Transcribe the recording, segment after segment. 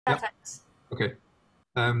Perfect. Okay.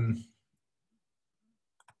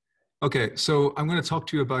 Okay, so I'm going to talk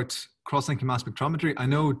to you about cross-linking mass spectrometry. I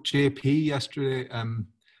know JP yesterday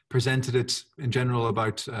presented it in general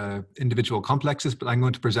about individual complexes, but I'm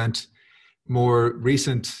going to present more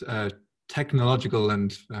recent technological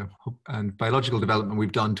and biological development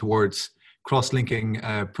we've done towards cross-linking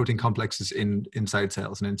protein complexes inside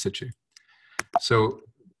cells and in situ. So,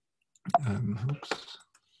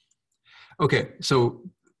 okay, so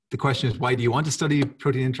the question is, why do you want to study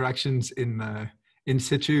protein interactions in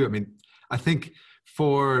situ? I mean, I think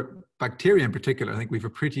for bacteria in particular, I think we've a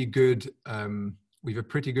pretty good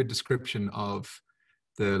description of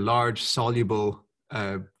the large soluble,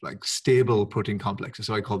 like stable protein complexes.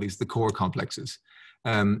 So I call these the core complexes.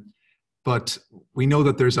 But we know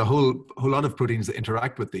that there's a whole lot of proteins that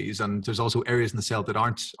interact with these, and there's also areas in the cell that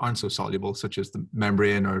aren't so soluble, such as the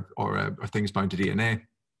membrane or things bound to DNA.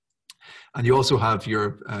 And you also have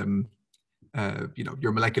your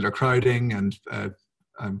your molecular crowding and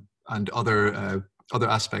other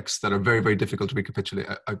aspects that are very, very difficult to recapitulate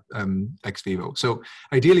ex vivo. So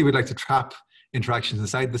ideally, we'd like to trap interactions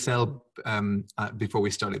inside the cell before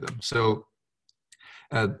we study them. So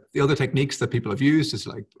the other techniques that people have used is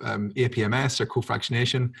like APMS or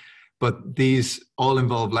co-fractionation, but these all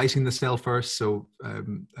involve lysing the cell first, so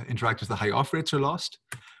interactors with high off rates are lost.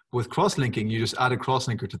 With cross-linking, you just add a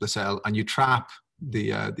cross-linker to the cell and you trap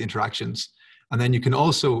the interactions. And then you can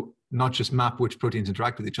also not just map which proteins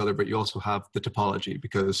interact with each other, but you also have the topology,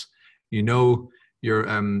 because you know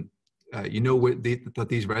that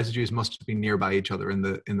these residues must be nearby each other in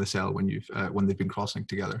the cell when they've been cross-linked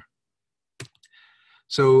together.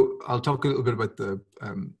 So I'll talk a little bit about the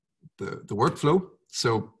workflow.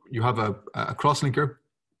 So you have a cross-linker.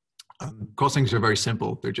 Cross-linkers are very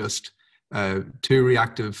simple. They're just two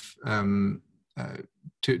reactive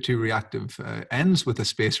ends with a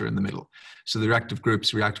spacer in the middle. So the reactive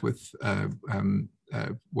groups react with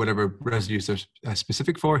whatever residues they're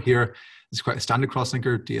specific for. Here is quite a standard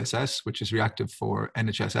cross-linker, DSS, which is reactive for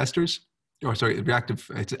NHS esters. Or sorry,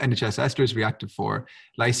 it's NHS esters, reactive for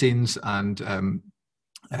lysines and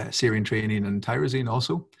serine, threonine, and tyrosine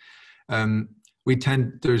also.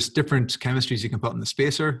 There's different chemistries you can put in the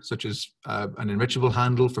spacer, such as an enrichable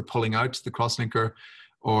handle for pulling out the cross-linker,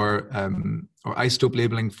 or isotope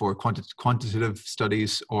labeling for quantitative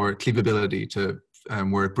studies, or cleavability to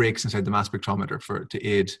where it breaks inside the mass spectrometer to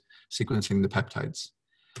aid sequencing the peptides.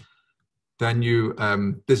 Then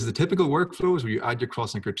this is the typical workflow, is where you add your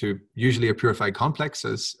cross-linker to usually a purified complex,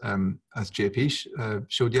 as JP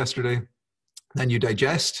showed yesterday. Then you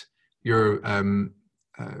digest your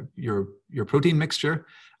protein mixture,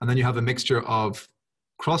 and then you have a mixture of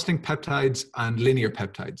cross-linked peptides and linear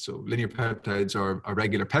peptides. So linear peptides are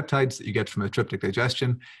regular peptides that you get from a triptych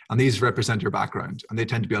digestion, and these represent your background, and they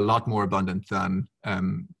tend to be a lot more abundant than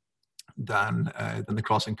the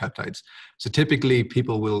cross-linked peptides. So typically,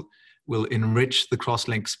 people will enrich the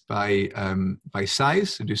cross-links by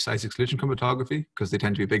size, and do size exclusion chromatography, because they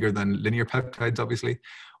tend to be bigger than linear peptides, obviously,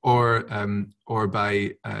 or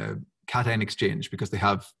by cation exchange, because they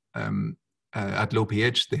have at low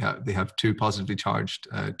pH they have two positively charged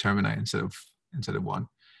termini instead of one,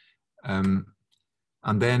 and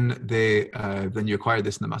then you acquire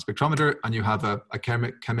this in the mass spectrometer, and you have a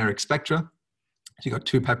chimeric spectra. So you got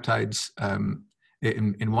two peptides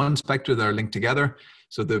in one spectra that are linked together.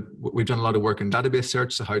 So we've done a lot of work in database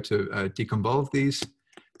search, so how to deconvolve these.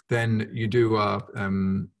 Then you do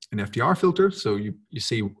an FDR filter. So you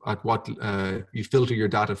see at what you filter your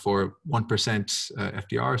data for 1%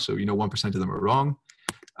 FDR. So 1% of them are wrong.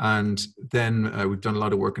 And then we've done a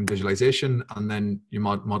lot of work in visualization, and then you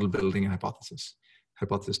model building and hypothesis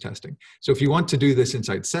testing. So if you want to do this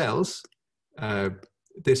inside cells,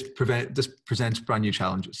 this presents brand new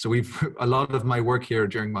challenges. So a lot of my work here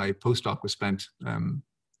during my postdoc was spent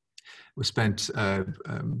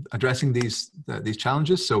addressing these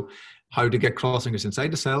challenges. So how to get cross-linkers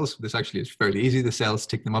inside the cells. This actually is fairly easy. The cells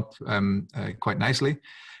take them up quite nicely.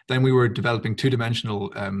 Then we were developing two-dimensional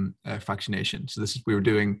fractionation. So we were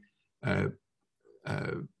doing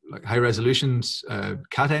like high resolutions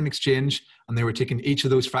cation exchange, and they were taking each of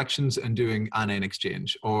those fractions and doing anion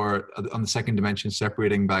exchange, or on the second dimension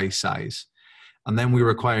separating by size. And then we were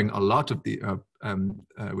acquiring a lot of we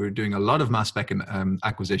were doing a lot of mass spec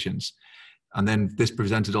acquisitions. And then this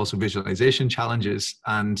presented also visualization challenges,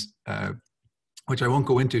 and which I won't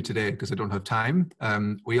go into today because I don't have time.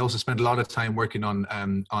 We also spent a lot of time working on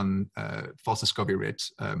false discovery rate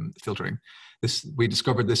filtering. We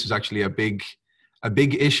discovered this was actually a big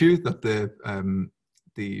issue, that the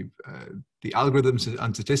algorithms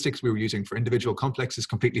and statistics we were using for individual complexes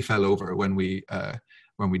completely fell over when we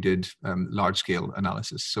when we did large-scale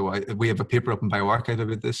analysis. So we have a paper up in bioRxiv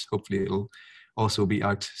about this. Hopefully it'll also be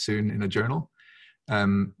out soon in a journal.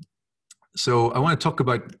 So I want to talk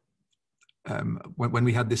about when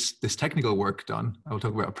we had this technical work done. I will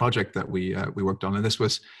talk about a project that we worked on, and this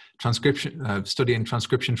was studying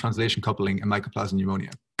transcription-translation coupling in Mycoplasma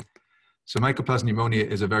pneumonia. So Mycoplasma pneumonia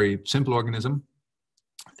is a very simple organism.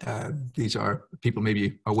 These are, people may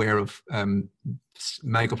be aware of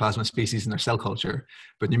Mycoplasma species in their cell culture,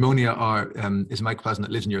 but pneumonia is a mycoplasma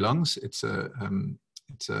that lives in your lungs. It's a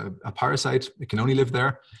parasite. It can only live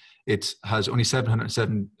there. It has only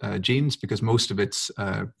 707 genes because most of its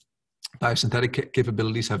biosynthetic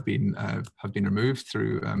capabilities have been removed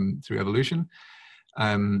through evolution,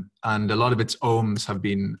 and a lot of its omes have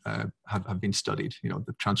been studied. You know,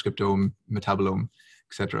 the transcriptome, metabolome,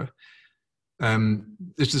 etc.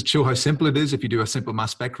 This is to show how simple it is. If you do a simple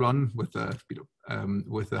mass spec run with a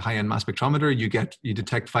high-end mass spectrometer, you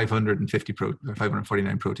detect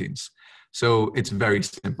 549 proteins. So it's very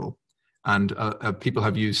simple. And people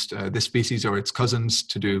have used this species or its cousins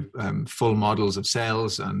to do full models of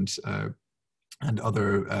cells, and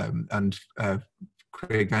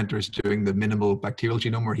Craig Venter's doing the minimal bacterial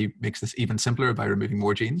genome, where he makes this even simpler by removing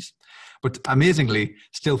more genes. But amazingly,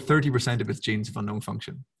 still 30% of its genes have unknown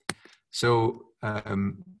function. So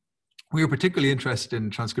we were particularly interested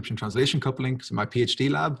in transcription-translation coupling. So my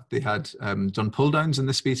PhD lab, they had done pull downs in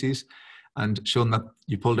this species and shown that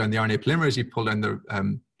you pull down the RNA polymerase, you pull down the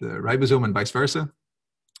ribosome, and vice versa.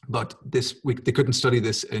 But they couldn't study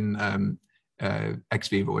this in ex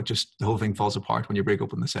vivo. The whole thing falls apart when you break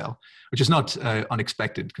open the cell, which is not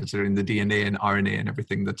unexpected considering the DNA and RNA and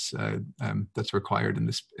everything that's required in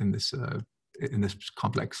this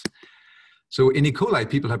complex. So in E. coli,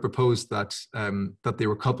 people have proposed that they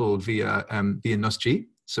were coupled via NusG.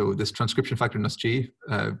 So this transcription factor NusG,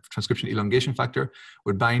 transcription elongation factor,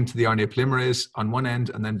 would bind to the RNA polymerase on one end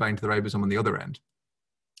and then bind to the ribosome on the other end.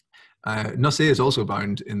 NusA is also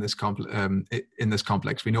bound in this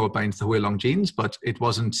complex. We know it binds to whole long genes, but it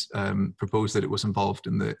wasn't proposed that it was involved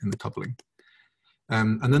in the coupling.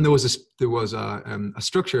 And then there was a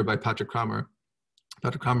structure by Patrick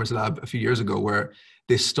Kramer's lab a few years ago, where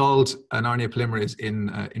they stalled an RNA polymerase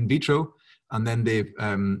in vitro, and then they've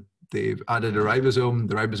added a ribosome.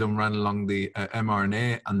 The ribosome ran along the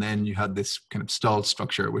mRNA, and then you had this kind of stalled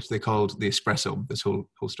structure, which they called the expressome, this whole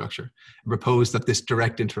structure. It proposed that this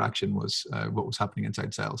direct interaction was what was happening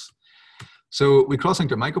inside cells. So we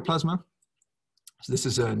cross-linked our mycoplasma. So this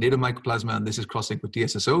is a native mycoplasma, and this is cross-linked with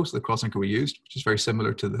DSSO, so the cross-linker we used, which is very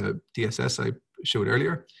similar to the DSS I showed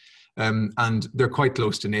earlier. And they're quite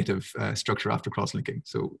close to native structure after cross-linking.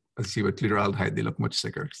 So as you see with glutaraldehyde, they look much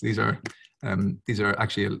sicker. So these are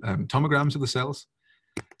actually tomograms of the cells.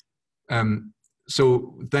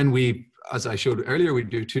 So then as I showed earlier, we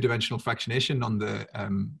do two-dimensional fractionation on the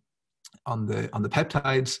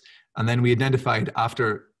peptides, and then we identified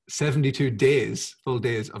after 72 days, full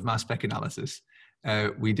days of mass spec analysis,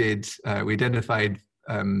 we identified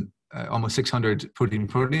almost 600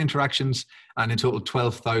 protein-protein interactions, and in total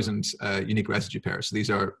 12,000 unique residue pairs. So these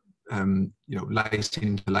are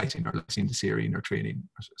lysine to lysine, or lysine to serine, or tRNA,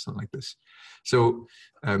 or something like this. So,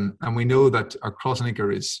 and we know that our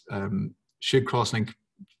cross-linker should cross-link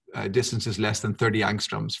distances less than 30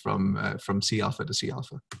 angstroms from C alpha to C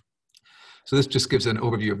alpha. So this just gives an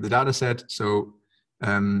overview of the data set. So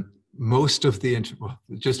most of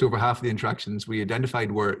just over half of the interactions we identified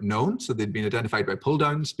were known. So they'd been identified by pull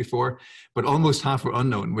downs before, but almost half were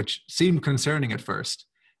unknown, which seemed concerning at first.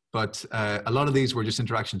 But a lot of these were just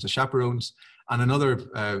interactions of chaperones, and another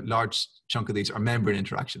large chunk of these are membrane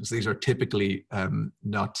interactions. These are typically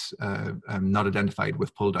not identified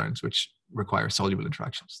with pull downs, which require soluble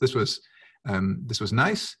interactions. This was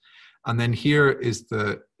nice. And then here is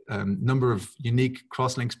the number of unique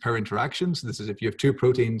cross-links per interaction. So this is if you have two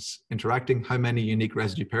proteins interacting, how many unique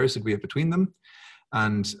residue pairs did we have between them?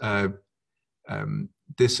 And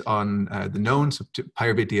this on the known, so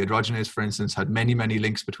pyruvate dehydrogenase, for instance, had many, many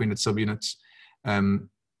links between its subunits. And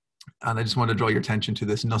I just want to draw your attention to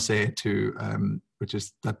this NusA, which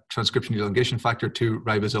is that transcription elongation factor, to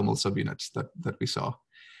ribosomal subunits that we saw.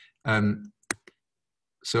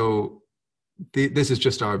 So this is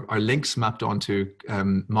just our links mapped onto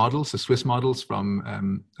models, so Swiss models from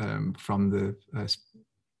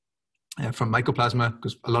mycoplasma,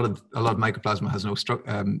 because a lot of mycoplasma has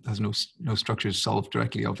no structures solved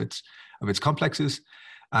directly of its complexes,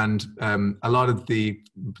 And a lot of the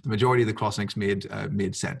majority of the crosslinks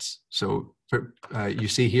made sense. So you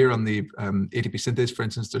see here on the ATP synthase, for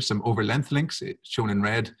instance, there's some overlength links shown in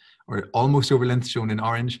red, or almost overlength shown in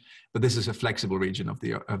orange, but this is a flexible region of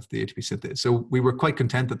the ATP synthase. So we were quite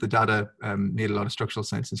content that the data made a lot of structural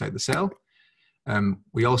sense inside the cell.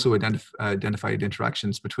 We also identified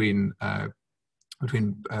interactions between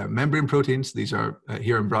membrane proteins. These are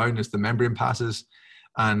here in brown as the membrane passes,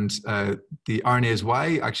 and the RNAs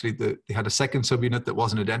Y, actually they had a second subunit that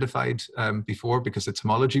wasn't identified before because its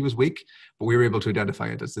homology was weak, but we were able to identify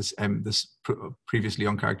it as this previously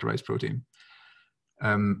uncharacterized protein.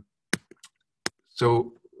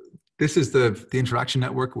 So this is the interaction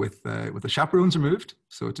network with the chaperones removed.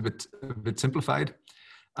 So it's a bit simplified.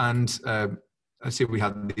 And I see we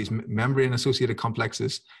had these membrane associated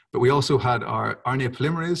complexes, but we also had our RNA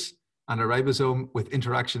polymerase and a ribosome with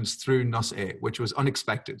interactions through NusA, which was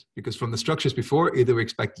unexpected because from the structures before, either we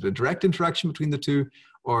expected a direct interaction between the two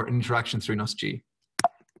or an interaction through NusG.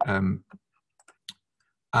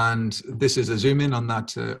 And this is a zoom in on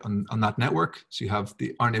that network. So you have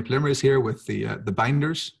the RNA polymerase here with the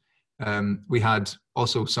binders. We had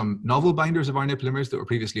also some novel binders of RNA polymerase that were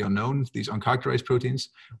previously unknown, these uncharacterized proteins,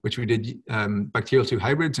 which we did bacterial 2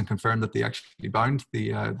 hybrids and confirmed that they actually bound the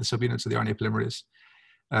subunits of the RNA polymerase.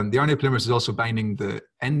 The RNA polymerase is also binding the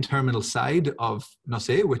N-terminal side of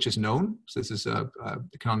NusA, which is known. So this is a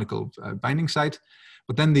canonical binding site.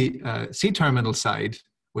 But then the C-terminal side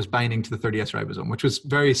was binding to the 30S ribosome, which was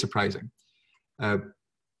very surprising,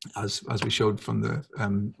 as we showed from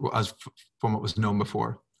from what was known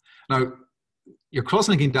before. Now, your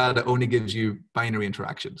cross-linking data only gives you binary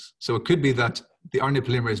interactions. So it could be that the RNA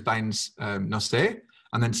polymerase binds NusA,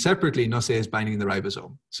 and then separately NusA is binding the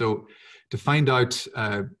ribosome. So to find out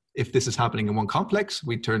if this is happening in one complex,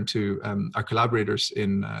 we turn to our collaborators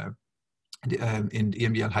in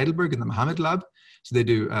EMBL Heidelberg in the Mohammed lab. So they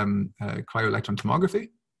do cryo-electron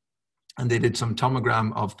tomography, and they did some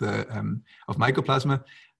tomogram of mycoplasma.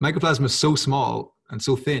 Mycoplasma is so small and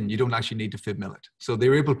so thin, you don't actually need to fib mill it. So they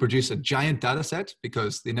were able to produce a giant data set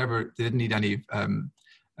because they didn't need any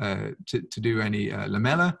to do any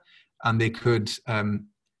lamella, and they could.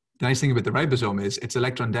 The nice thing about the ribosome is it's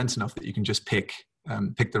electron dense enough that you can just pick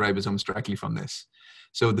the ribosomes directly from this.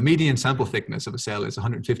 So the median sample thickness of a cell is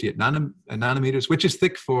 158 nanometers, which is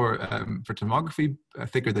thick for tomography,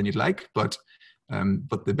 thicker than you'd like, but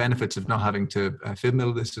the benefits of not having to fib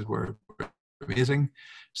mill this were amazing.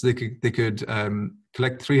 So they could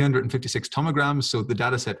collect 356 tomograms. So the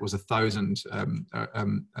data set was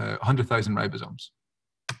 100,000 ribosomes.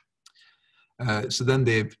 So then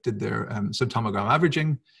they did their subtomogram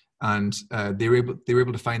averaging, and they were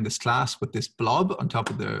able to find this class with this blob on top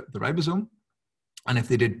of the ribosome. And if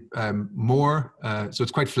they did more, so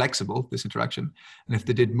it's quite flexible, this interaction. And if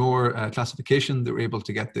they did more classification, they were able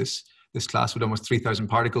to get this class with almost 3,000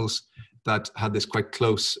 particles that had this quite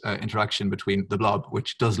close interaction between the blob,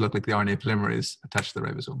 which does look like the RNA polymerase attached to the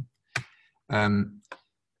ribosome.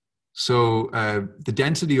 So the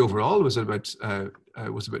density overall was about 9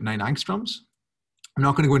 angstroms. I'm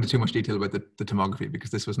not going to go into too much detail about the tomography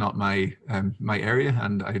because this was not my area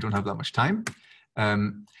and I don't have that much time.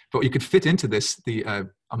 But you could fit into this a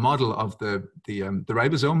model of the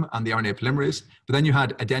ribosome and the RNA polymerase, but then you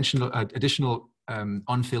had additional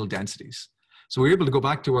unfilled densities. So we were able to go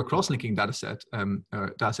back to our cross-linking dataset and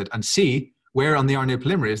see where on the RNA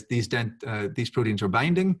polymerase these proteins were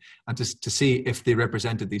binding, and to see if they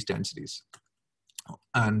represented these densities.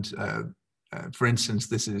 And for instance,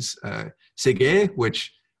 this is Sig-A,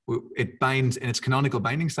 which it binds in its canonical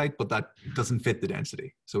binding site, but that doesn't fit the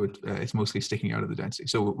density. So it's mostly sticking out of the density.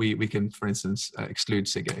 So we can, for instance, exclude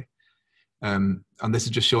Sig-A. And this is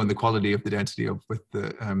just showing the quality of the density with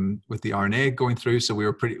the RNA going through. So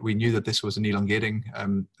we knew that this was an elongating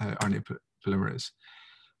RNA polymerase.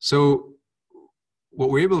 So what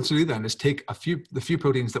we're able to do then is take the few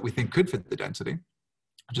proteins that we think could fit the density,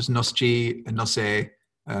 just NusG and NusA,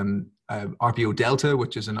 RPO delta,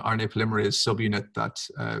 which is an RNA polymerase subunit that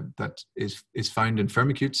is found in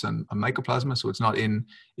firmicutes and mycoplasma. So it's not in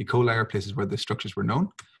E. coli or places where the structures were known.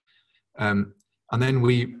 And then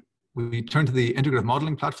we turned to the integrative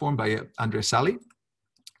modeling platform by Andrea Sali,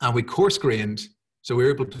 and we coarse-grained. So we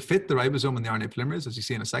were able to fit the ribosome and the RNA polymerase, as you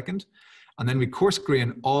see in a second. And then we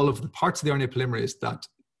coarse-grain all of the parts of the RNA polymerase that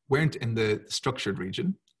weren't in the structured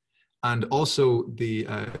region, and also the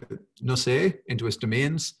NusA into its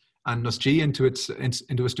domains, and NusG into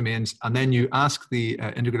its domains. And then you ask the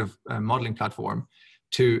integrative modeling platform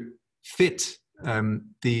to fit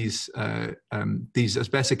these as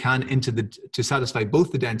best it can to satisfy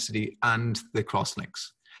both the density and the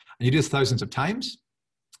crosslinks. And you do this thousands of times.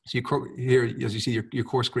 So here, as you see, you're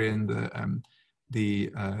coarse graining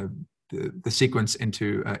the sequence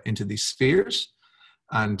into these spheres,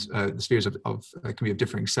 and the spheres can be of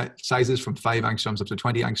differing sizes, from 5 angstroms up to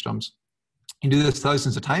 20 angstroms. You do this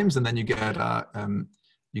thousands of times, and then you get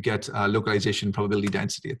localization probability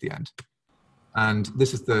density at the end. And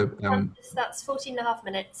this is the that's 14.5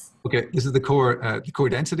 minutes. Okay, this is the core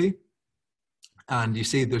density, and you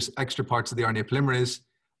see there's extra parts of the RNA polymerase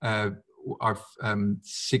are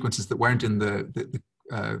sequences that weren't in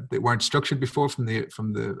they weren't structured before from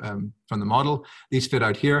the model. These fit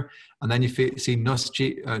out here, and then you see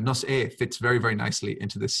NusA fits very, very nicely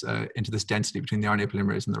into this density between the RNA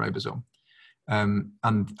polymerase and the ribosome. And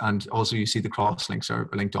also you see the cross-links are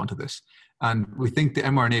linked onto this. And we think the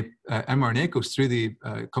mRNA goes through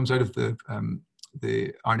comes out of the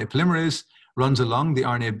RNA polymerase, runs along the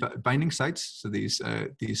RNA binding sites. So these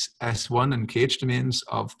S1 and KH domains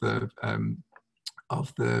of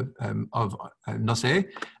NusA,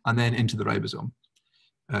 and then into the ribosome.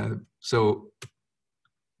 So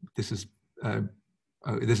this is the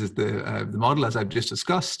model as I've just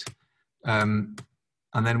discussed. And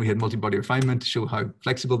then we had multi-body refinement to show how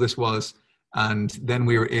flexible this was, and then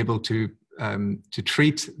we were able to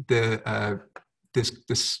treat the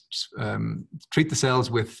cells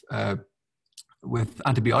with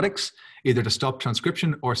antibiotics, either to stop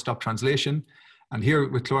transcription or stop translation. And here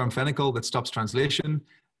with chloramphenicol, that stops translation.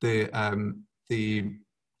 Because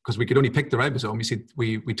we could only pick the ribosome, you see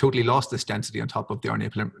we totally lost this density on top of the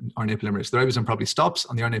RNA polymerase. The ribosome probably stops,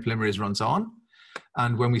 and the RNA polymerase runs on.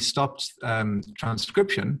 And when we stopped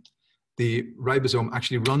transcription, the ribosome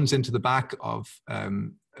actually runs into the back of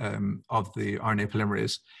the RNA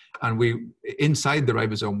polymerase, and inside the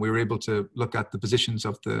ribosome we were able to look at the positions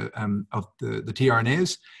of the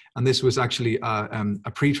tRNAs, and this was actually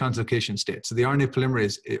a pre-translocation state. So the RNA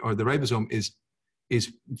polymerase or the ribosome is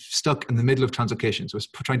stuck in the middle of translocation, so it's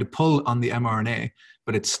trying to pull on the mRNA,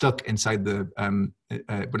 but it's stuck inside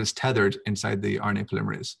but it's tethered inside the RNA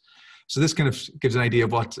polymerase. So this kind of gives an idea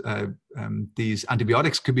of what these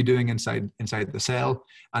antibiotics could be doing inside the cell,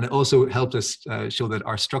 and it also helped us show that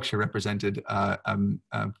our structure represented an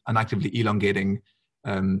actively elongating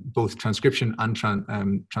both transcription and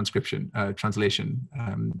translation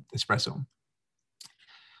expressome.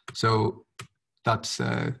 So that's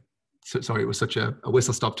sorry, it was such a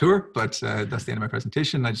whistle-stop tour, but that's the end of my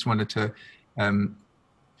presentation. I just wanted to in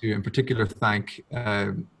particular thank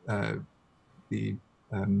the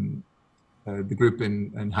group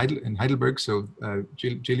in Heidelberg, so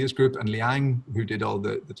Julia's group, and Liang, who did all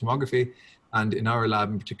the tomography, and in our lab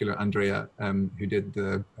in particular, Andrea, who did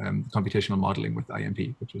the computational modeling with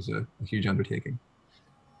IMP, which was a huge undertaking.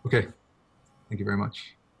 Okay, thank you very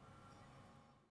much.